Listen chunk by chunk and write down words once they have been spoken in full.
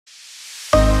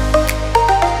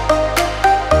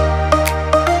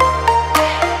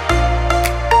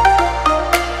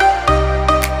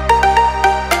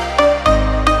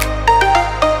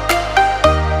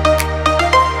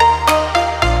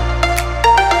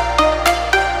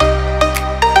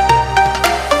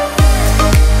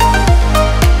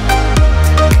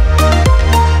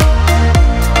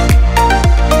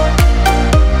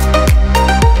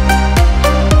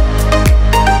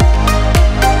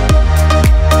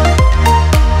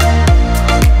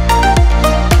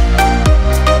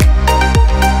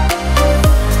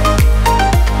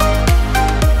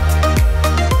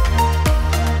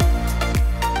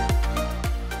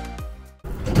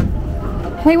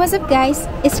Hey, what's up guys?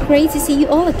 It's great to see you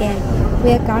all again.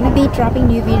 We are gonna be dropping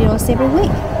new videos every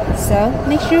week, so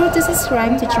make sure to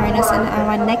subscribe to join us on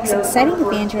our next exciting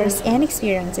adventures and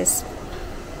experiences.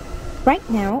 Right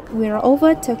now, we are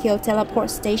over Tokyo Teleport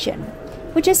Station,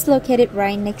 which is located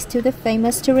right next to the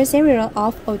famous tourist area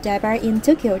of Odaiba in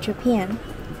Tokyo, Japan.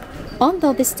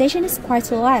 Although the station is quite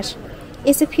large,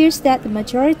 it appears that the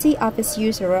majority of its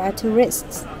users are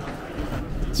tourists.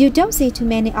 You don't see too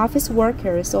many office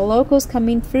workers or locals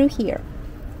coming through here.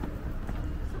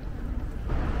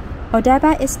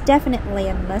 Odaiba is definitely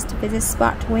a must-visit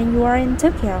spot when you are in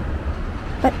Tokyo.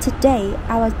 But today,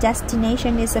 our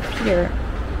destination is up here,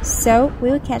 so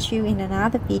we'll catch you in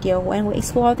another video when we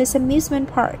explore this amusement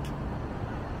park.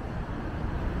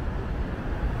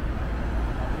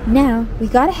 Now, we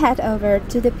gotta head over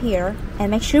to the pier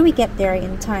and make sure we get there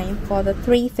in time for the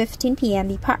 3:15 p.m.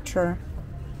 departure.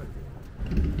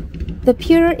 The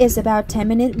pier is about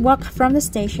 10-minute walk from the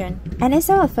station, and it's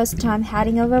our first time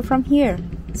heading over from here,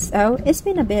 so it's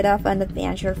been a bit of an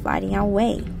adventure finding our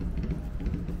way.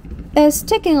 It's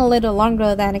taking a little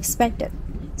longer than expected,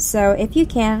 so if you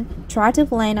can, try to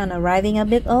plan on arriving a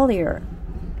bit earlier.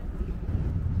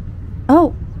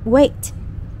 Oh, wait,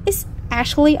 it's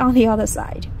actually on the other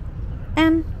side.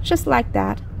 And just like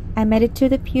that, I made it to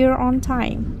the pier on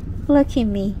time. Look at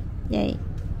me, yay.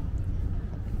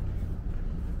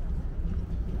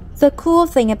 The cool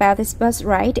thing about this bus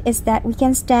ride is that we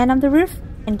can stand on the roof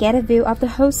and get a view of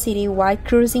the whole city while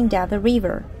cruising down the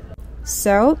river.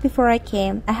 So, before I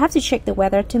came, I have to check the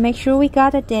weather to make sure we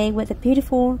got a day with a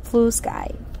beautiful blue sky.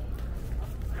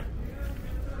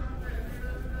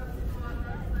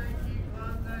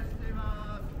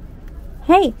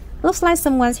 Hey, looks like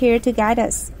someone's here to guide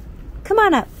us. Come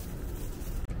on up.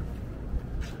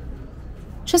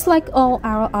 Just like all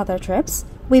our other trips,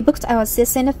 we booked our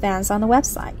seats in advance on the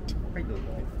website.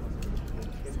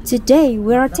 Today,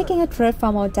 we are taking a trip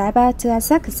from Odaiba to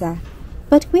Asakusa,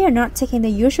 but we are not taking the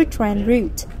usual train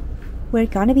route. We're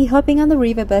gonna be hopping on the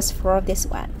river bus for this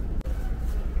one.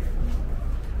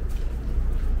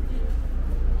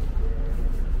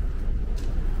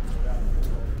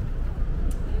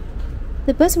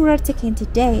 The bus we are taking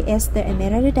today is the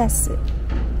Emeraldasu.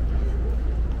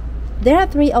 There are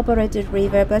 3 operated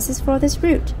river buses for this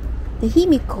route: the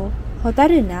Himiko,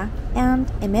 Hotaruna,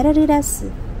 and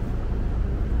Emeraldasu.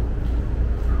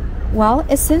 Well,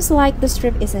 it seems like the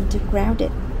strip isn't too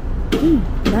crowded.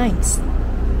 Nice.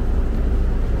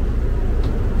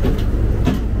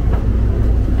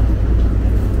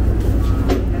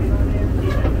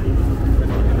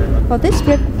 For this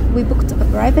trip, we booked a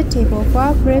private table for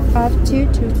a group of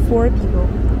 2 to 4 people,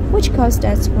 which cost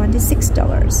us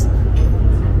 $26.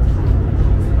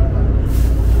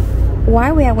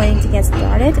 While we are waiting to get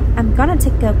started, I'm gonna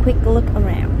take a quick look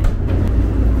around.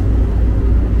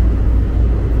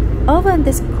 Over in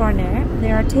this corner,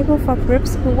 there are tables for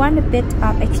groups who want a bit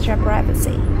of extra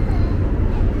privacy.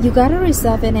 You gotta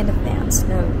reserve it in advance,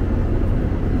 though.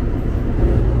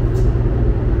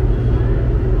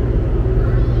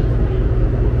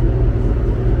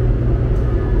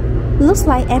 Looks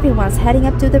like everyone's heading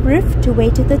up to the roof to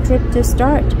wait till the trip to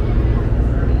start.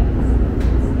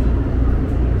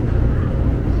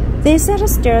 These are the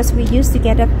stairs we used to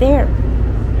get up there.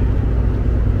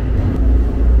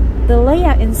 The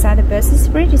layout inside the bus is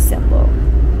pretty simple.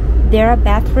 There are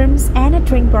bathrooms and a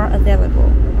drink bar available.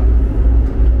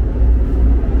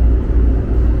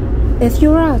 If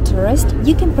you are a tourist,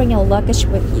 you can bring your luggage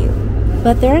with you,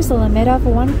 but there is a limit of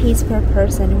 1 piece per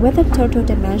person with a total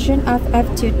dimension of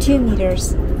up to 2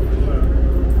 meters.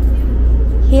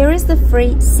 Here is the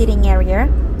free seating area.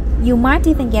 You might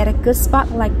even get a good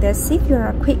spot like this if you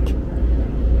are quick.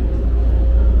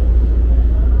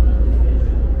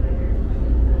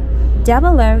 Down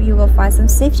below, you will find some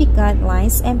safety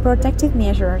guidelines and protective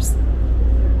measures.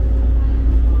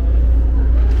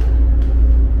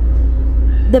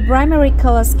 The primary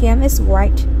color scheme is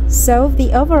white, so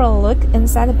the overall look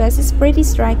inside the bus is pretty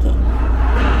striking.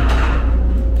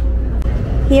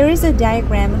 Here is a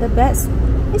diagram of the bus.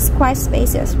 It's quite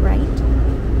spacious, right?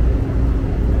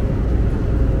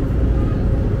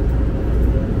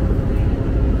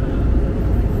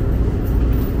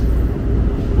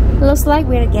 Looks like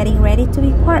we're getting ready to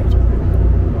depart.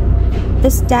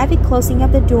 The staff is closing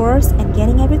up the doors and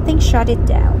getting everything shutted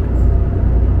down.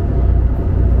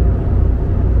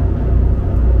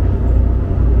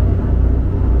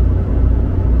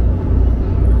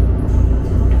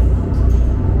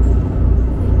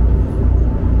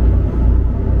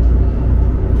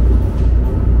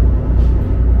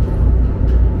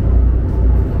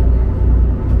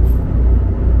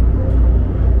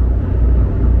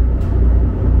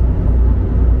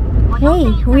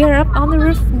 We are up on the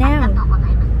roof now.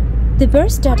 The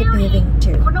birds started moving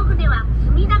too.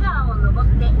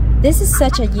 This is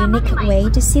such a unique way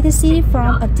to see the city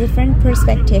from a different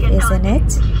perspective, isn't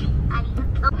it?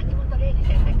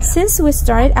 Since we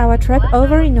started our trip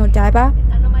over in Odaiba,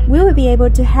 we will be able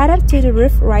to head up to the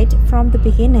roof right from the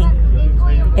beginning.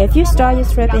 If you start your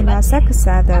trip in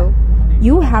Asakusa though,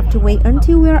 you will have to wait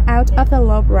until we are out of the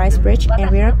low-rise bridge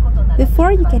area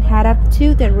before you can head up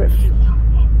to the roof.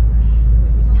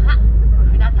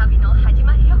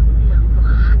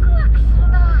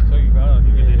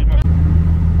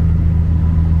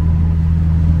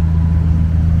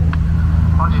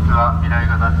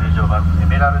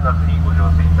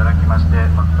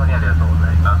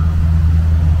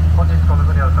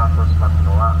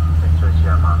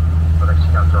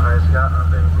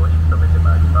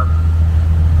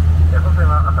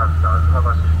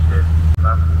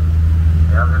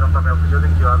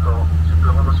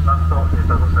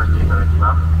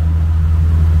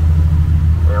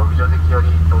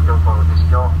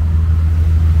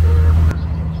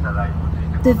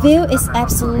 The view is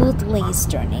absolutely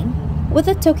stunning, with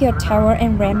the Tokyo Tower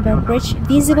and Rainbow Bridge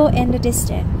visible in the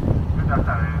distance.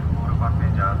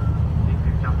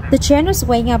 The gentle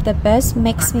swaying of the bus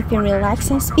makes me feel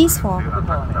relaxed and peaceful.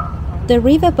 The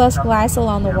river bus glides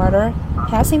along the water,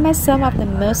 passing by some of the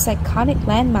most iconic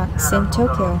landmarks in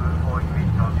Tokyo.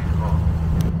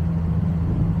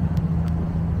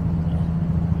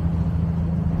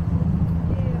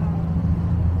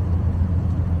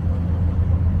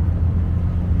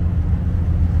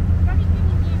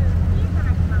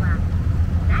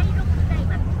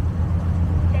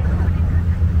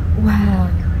 Wow,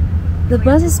 the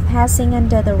bus is passing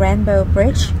under the Rainbow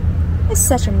Bridge. It's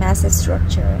such a massive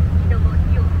structure.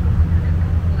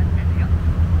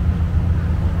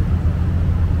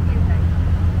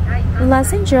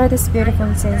 Let's enjoy this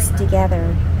beautiful scenes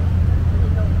together.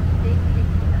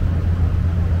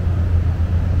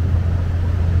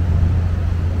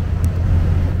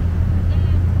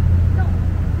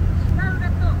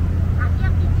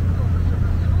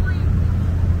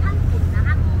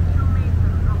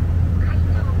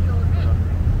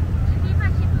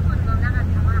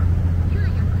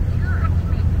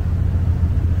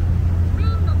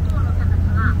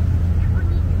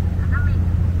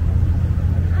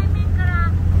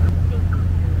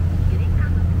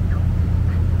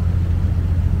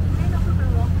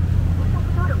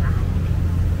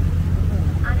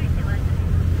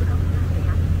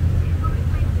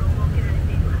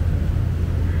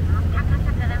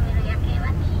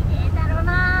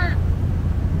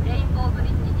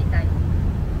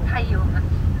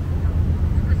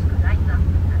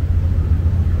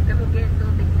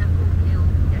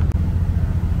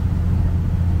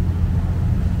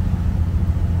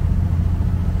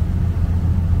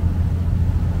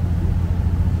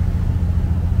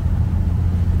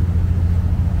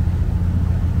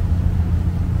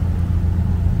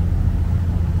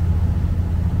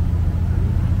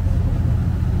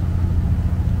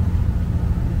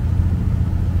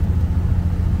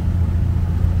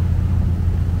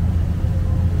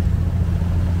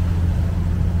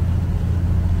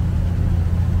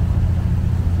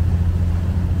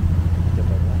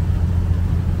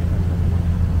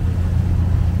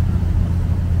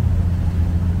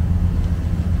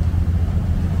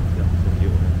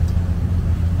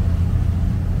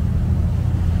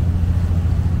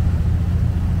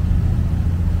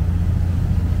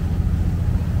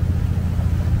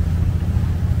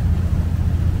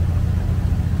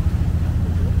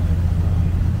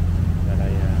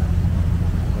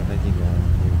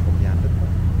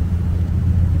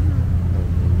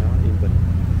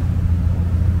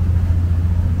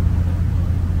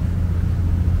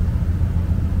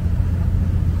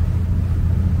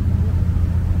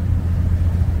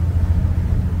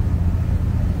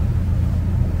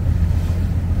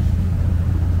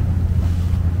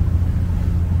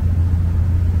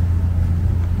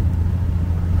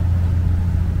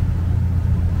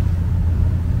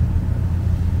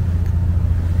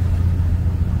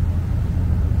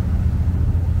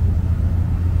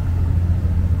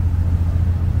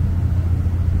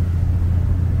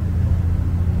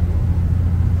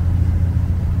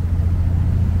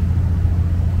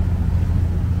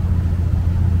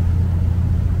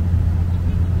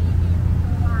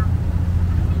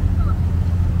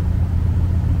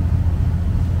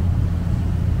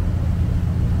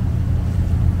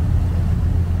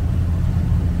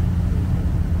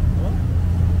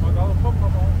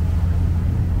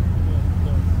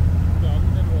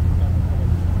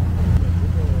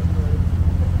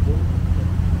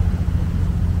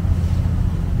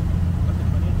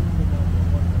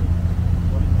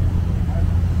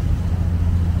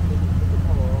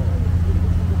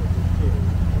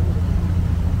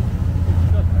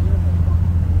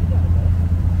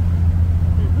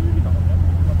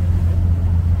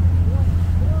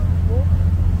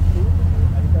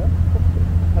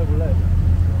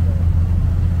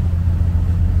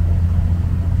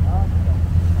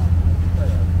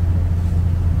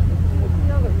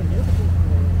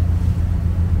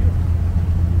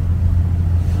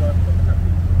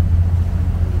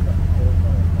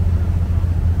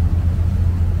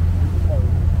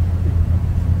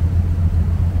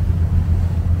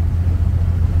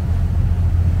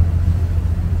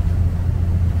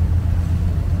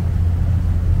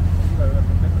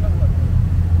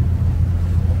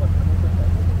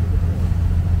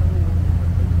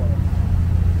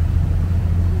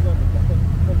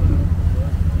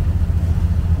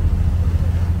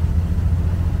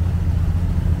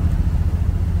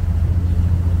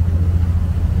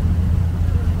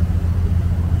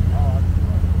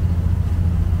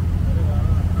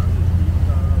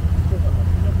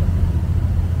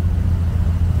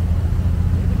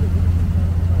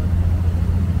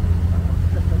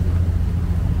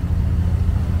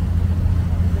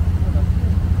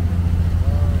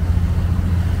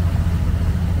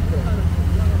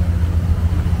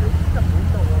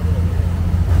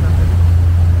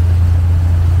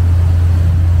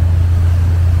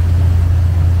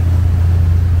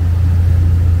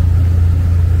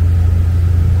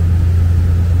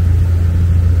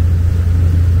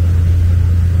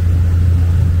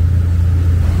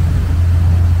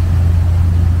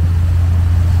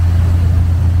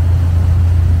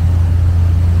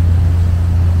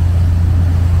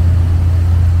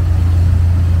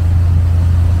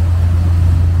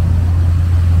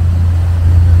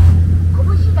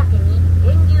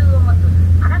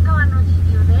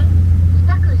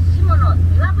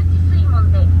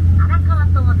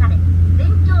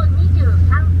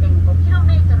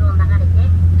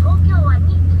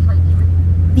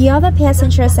 The other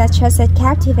passengers are just as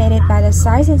captivated by the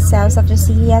sights and sounds of the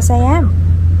city as I am.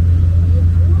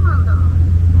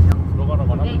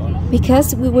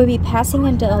 Because we will be passing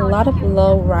under a lot of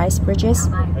low-rise bridges,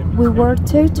 we were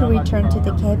told to return to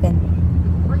the cabin.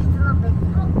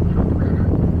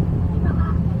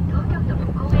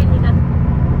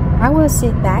 I will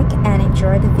sit back and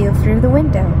enjoy the view through the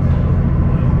window.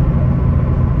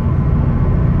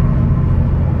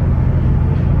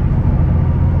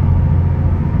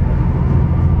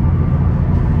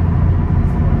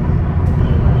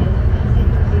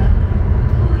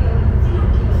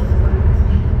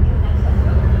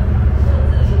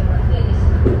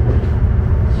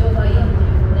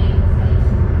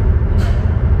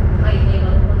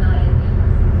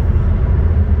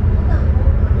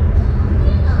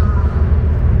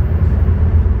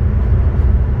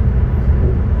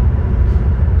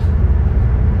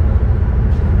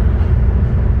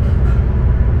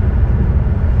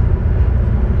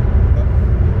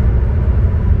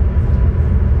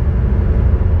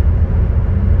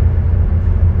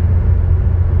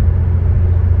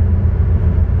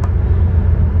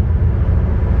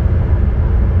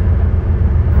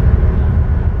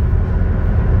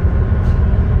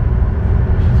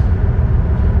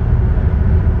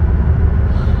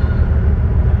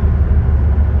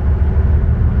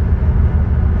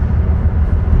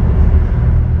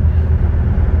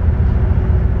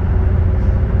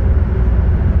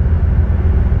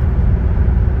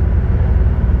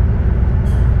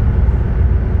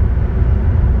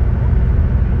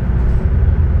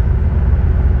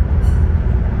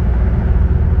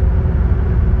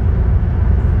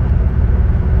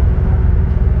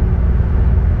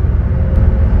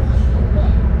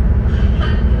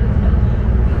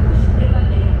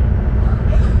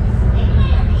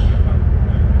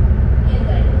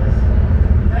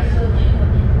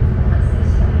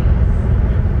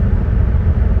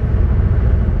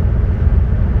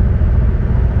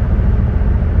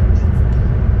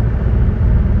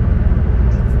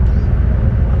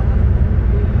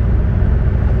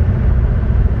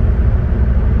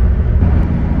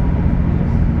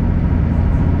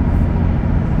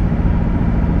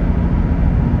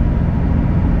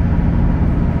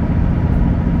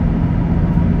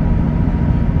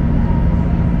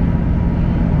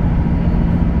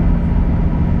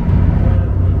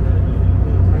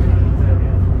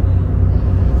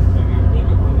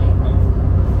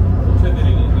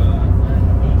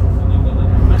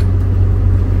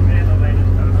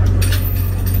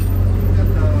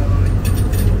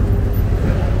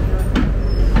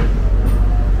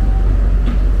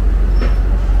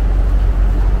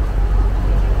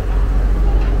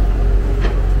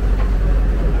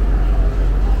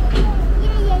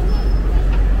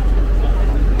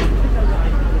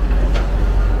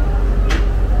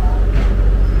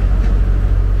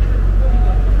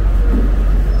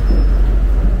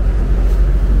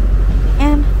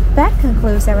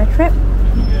 Concludes our trip.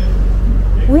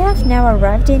 We have now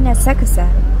arrived in Asakusa.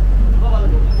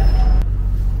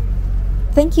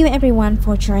 Thank you everyone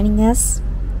for joining us.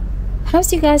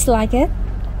 Hope you guys like it.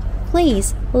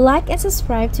 Please like and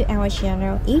subscribe to our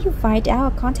channel if you find our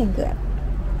content good.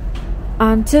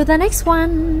 Until the next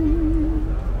one.